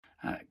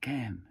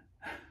Cam,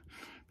 I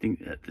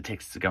think that the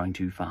texts are going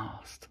too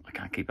fast. I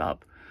can't keep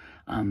up.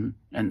 And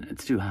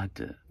it's too hard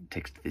to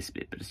text this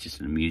bit, but it's just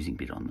an amusing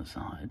bit on the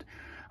side.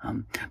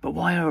 But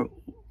why are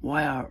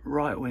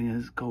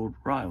right-wingers called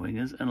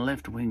right-wingers and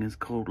left-wingers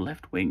called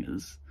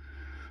left-wingers?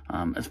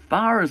 As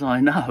far as I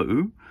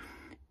know,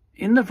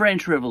 in the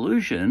French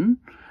Revolution,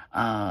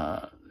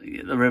 the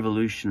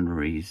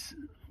revolutionaries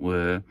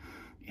were,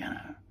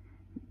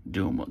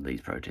 doing what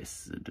these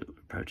protesters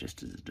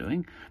are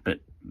doing, but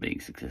being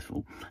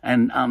successful.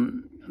 And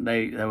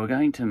they were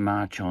going to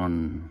march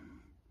on,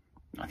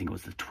 I think it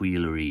was the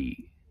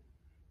Tuileries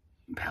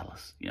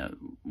Palace,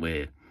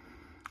 where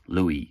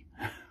Louis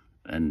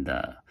and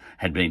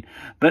had been.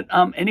 But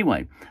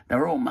anyway, they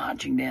were all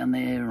marching down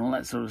there and all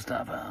that sort of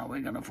stuff.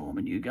 We're going to form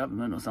a new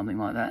government or something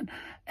like that.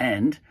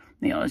 And,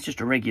 it's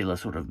just a regular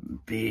sort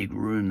of big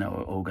room they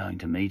were all going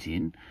to meet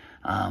in.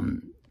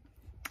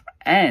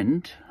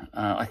 And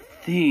I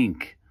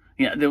think,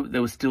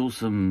 there was still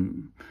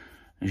some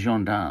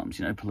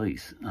gendarmes,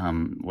 police,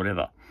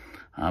 whatever,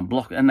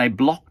 and they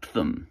blocked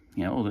them,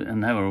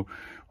 and they were,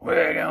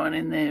 we're going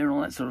in there and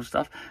all that sort of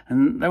stuff,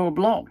 and they were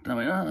blocked. I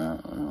mean,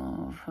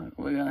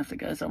 we're going to have to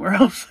go somewhere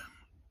else.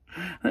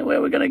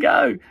 Where we're going to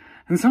go?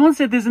 And someone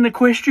said there's an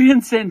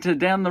equestrian centre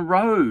down the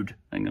road.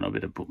 Hang on, I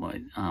better put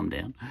my arm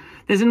down.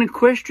 There's an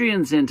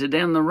equestrian centre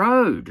down the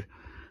road.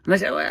 And they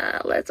say,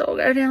 well, let's all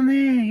go down there,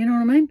 you know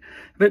what I mean?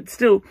 But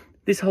still,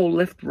 this whole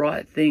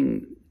left-right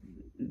thing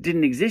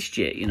didn't exist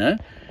yet,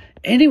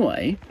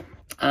 Anyway,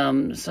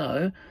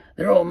 so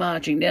they're all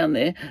marching down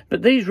there.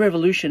 But these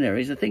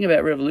revolutionaries, the thing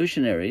about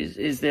revolutionaries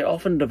is they're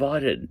often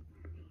divided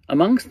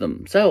amongst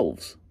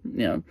themselves,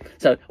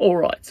 So, all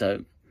right,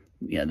 so,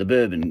 the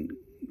Bourbon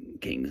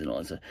kings and all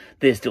that stuff,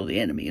 they're still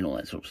the enemy and all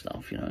that sort of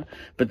stuff,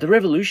 But the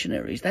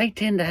revolutionaries, they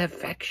tend to have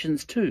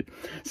factions too.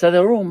 So they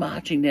were all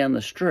marching down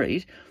the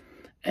street,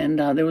 and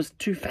there was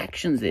two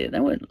factions there. They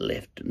weren't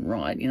left and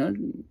right,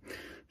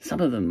 Some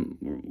of them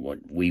were what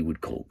we would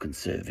call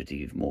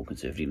conservative, more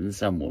conservative, and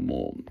some were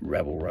more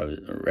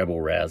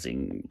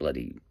rabble-rousing,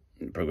 bloody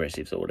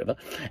progressives or whatever.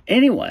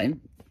 Anyway,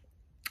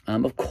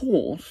 of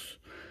course,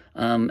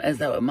 as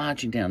they were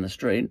marching down the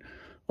street,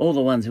 all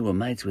the ones who were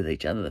mates with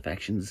each other, the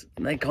factions,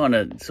 they kind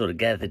of sort of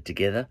gathered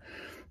together,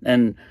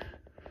 and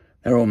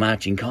they were all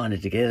marching kind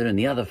of together, and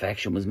the other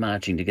faction was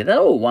marching together. They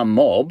were all one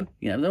mob,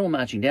 they're all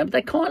marching down, but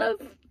they kind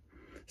of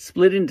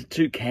split into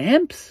two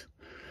camps.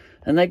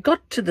 And they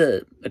got to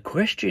the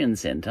equestrian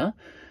centre.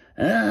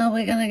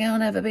 We're going to go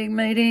and have a big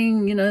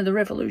meeting, the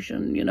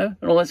revolution, and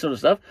all that sort of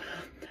stuff.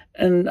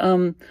 And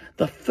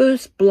the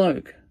first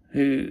bloke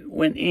who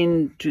went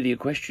into the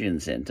equestrian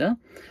centre,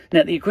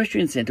 now the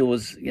equestrian centre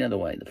was, the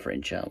way the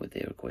French are with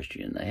their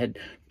equestrian. They had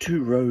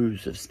 2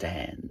 rows of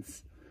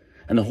stands,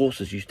 and the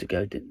horses used to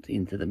go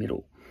into the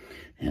middle,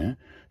 and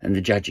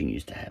the judging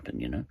used to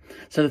happen,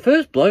 So the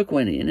first bloke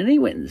went in, and he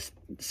went and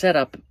sat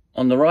up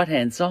on the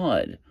right-hand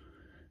side,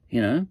 he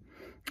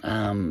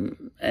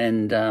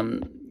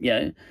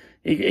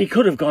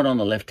could have gone on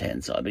the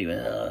left-hand side, but he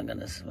went, I'm going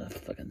to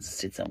fucking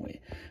sit somewhere.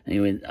 And he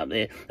went up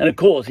there. And, of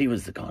course, he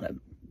was the kind of,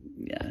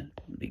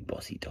 big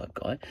bossy type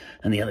guy.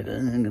 And the other guy,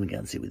 I'm going to go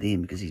and sit with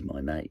him because he's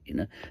my mate,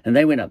 And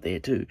they went up there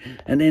too.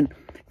 And then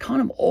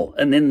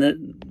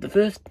the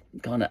first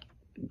kind of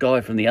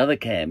guy from the other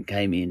camp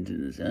came in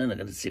and said, I'm not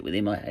going to sit with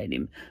him, I hate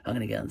him, I'm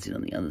going to go and sit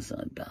on the other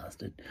side,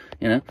 bastard,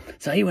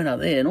 So he went up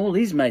there, and all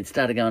his mates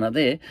started going up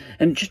there,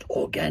 and just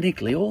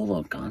organically, all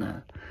the kind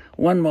of,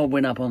 one mob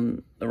went up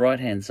on the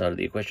right-hand side of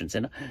the equestrian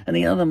centre, and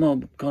the other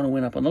mob kind of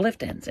went up on the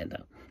left-hand side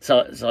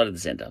of the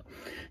centre,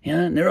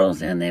 and they're all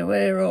down there,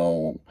 we're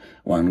all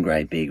one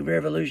great big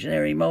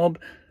revolutionary mob,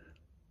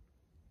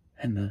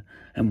 and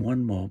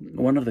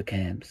one of the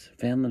camps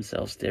found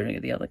themselves staring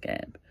at the other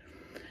camp.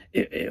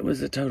 It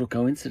was a total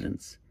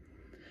coincidence.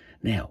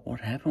 Now,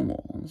 what happened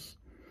was,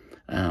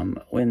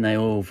 when they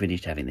all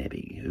finished having their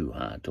big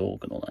hoo-ha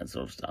talk and all that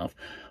sort of stuff,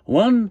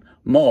 one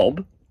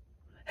mob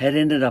had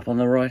ended up on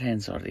the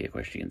right-hand side of the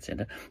equestrian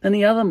centre, and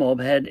the other mob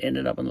had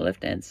ended up on the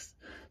left-hand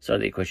side of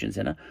the equestrian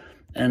centre.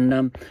 And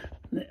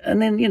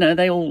then,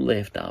 they all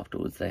left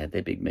afterwards. They had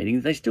their big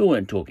meetings. They still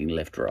weren't talking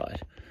left-right.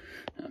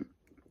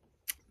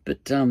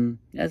 But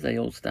as they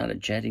all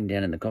started chatting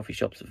down in the coffee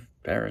shops of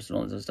Paris and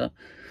all that sort of stuff,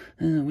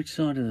 which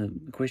side of the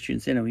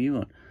equestrian centre were you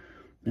on?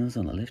 I was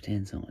on the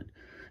left-hand side.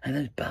 Hey,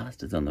 those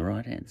bastards on the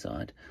right-hand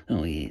side.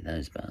 Oh, yeah,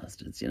 those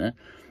bastards, Oh,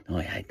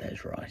 I hate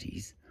those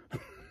righties.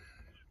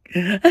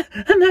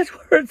 And that's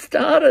where it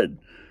started,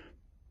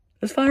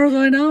 as far as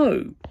I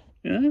know,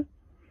 And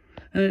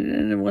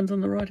everyone's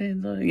on the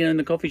right-hand side. And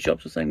the coffee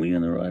shops were saying, were you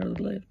on the right or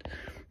the left?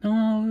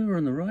 Oh, we were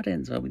on the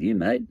right-hand side with you,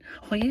 mate.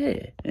 Oh,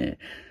 yeah.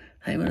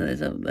 Hey, one of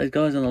those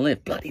guys on the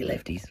left, bloody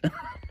lefties.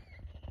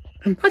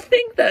 I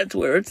think that's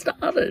where it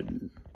started.